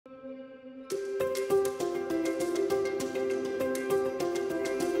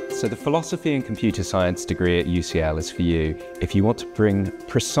So the philosophy and computer science degree at UCL is for you if you want to bring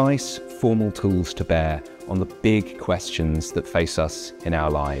precise, formal tools to bear on the big questions that face us in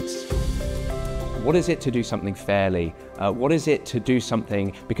our lives. What is it to do something fairly? What is it to do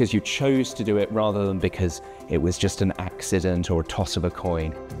something because you chose to do it rather than because it was just an accident or a toss of a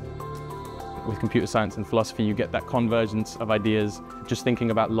coin? With computer science and philosophy, you get that convergence of ideas, just thinking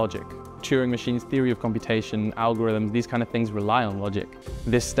about logic. Turing machines, theory of computation, algorithms, these kind of things rely on logic.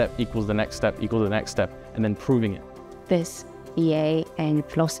 This step equals the next step equals the next step, and then proving it. This BA in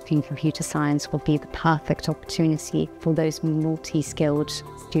philosophy and computer science will be the perfect opportunity for those multi-skilled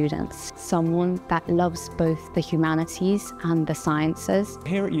students. Someone that loves both the humanities and the sciences.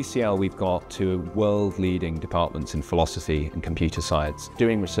 Here at UCL, we've got two world-leading departments in philosophy and computer science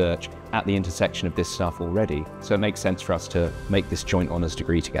doing research at the intersection of this stuff already. So it makes sense for us to make this joint honours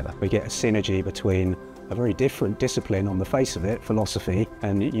degree together. We get a synergy between a very different discipline on the face of it, philosophy,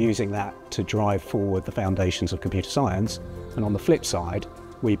 and using that to drive forward the foundations of computer science. And on the flip side,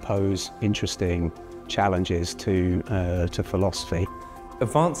 we pose interesting challenges to philosophy.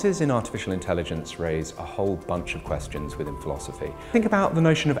 Advances in artificial intelligence raise a whole bunch of questions within philosophy. Think about the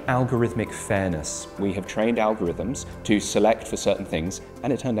notion of algorithmic fairness. We have trained algorithms to select for certain things,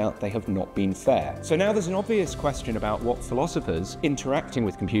 and it turned out they have not been fair. So now there's an obvious question about what philosophers interacting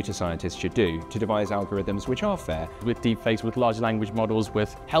with computer scientists should do to devise algorithms which are fair. With deepfakes, with large language models,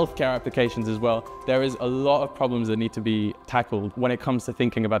 with healthcare applications as well, there is a lot of problems that need to be tackled when it comes to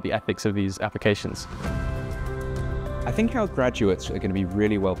thinking about the ethics of these applications. I think our graduates are going to be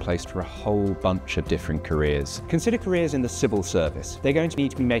really well placed for a whole bunch of different careers. Consider careers in the civil service. They're going to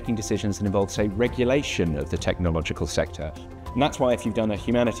need to be making decisions that involve, say, regulation of the technological sector. And that's why if you've done a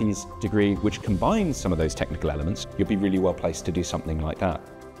humanities degree which combines some of those technical elements, you'll be really well placed to do something like that.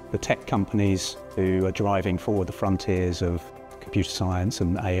 The tech companies who are driving forward the frontiers of computer science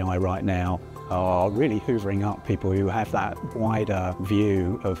and AI right now are really hoovering up people who have that wider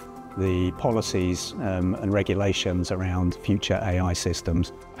view of the policies and regulations around future AI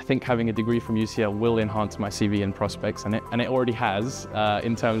systems. I think having a degree from UCL will enhance my CV and prospects, and it already has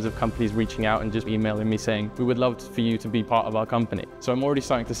in terms of companies reaching out and just emailing me saying, we would love for you to be part of our company. So I'm already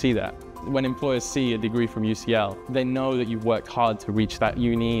starting to see that. When employers see a degree from UCL, they know that you've worked hard to reach that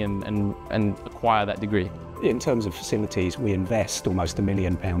uni and acquire that degree. In terms of facilities, we invest almost £1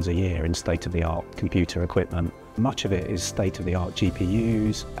 million a year in state-of-the-art computer equipment. Much of it is state-of-the-art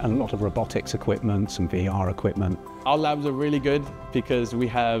GPUs and a lot of robotics equipment, some VR equipment. Our labs are really good because we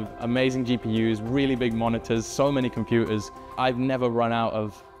have amazing GPUs, really big monitors, so many computers. I've never run out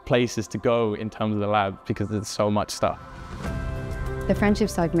of places to go in terms of the lab because there's so much stuff. The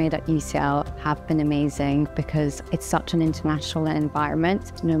friendships I've made at UCL have been amazing because it's such an international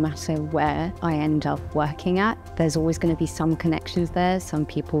environment. No matter where I end up working at, there's always going to be some connections there, some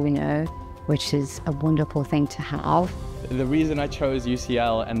people we know, which is a wonderful thing to have. The reason I chose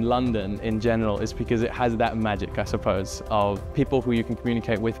UCL and London in general is because it has that magic, I suppose, of people who you can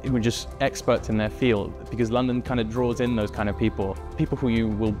communicate with who are just experts in their field, because London kind of draws in those kind of people who you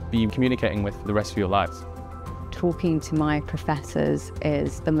will be communicating with for the rest of your lives. Talking to my professors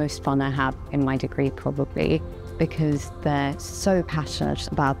is the most fun I have in my degree, probably, because they're so passionate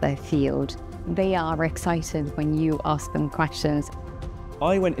about their field. They are excited when you ask them questions.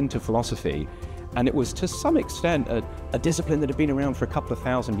 I went into philosophy, and it was to some extent a discipline that had been around for a couple of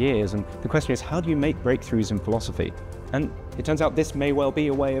thousand years, and the question is, how do you make breakthroughs in philosophy? And it turns out this may well be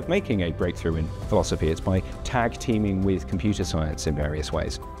a way of making a breakthrough in philosophy. It's by tag teaming with computer science in various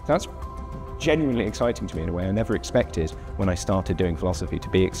ways. That's genuinely exciting to me in a way I never expected when I started doing philosophy to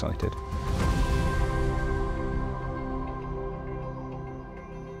be excited.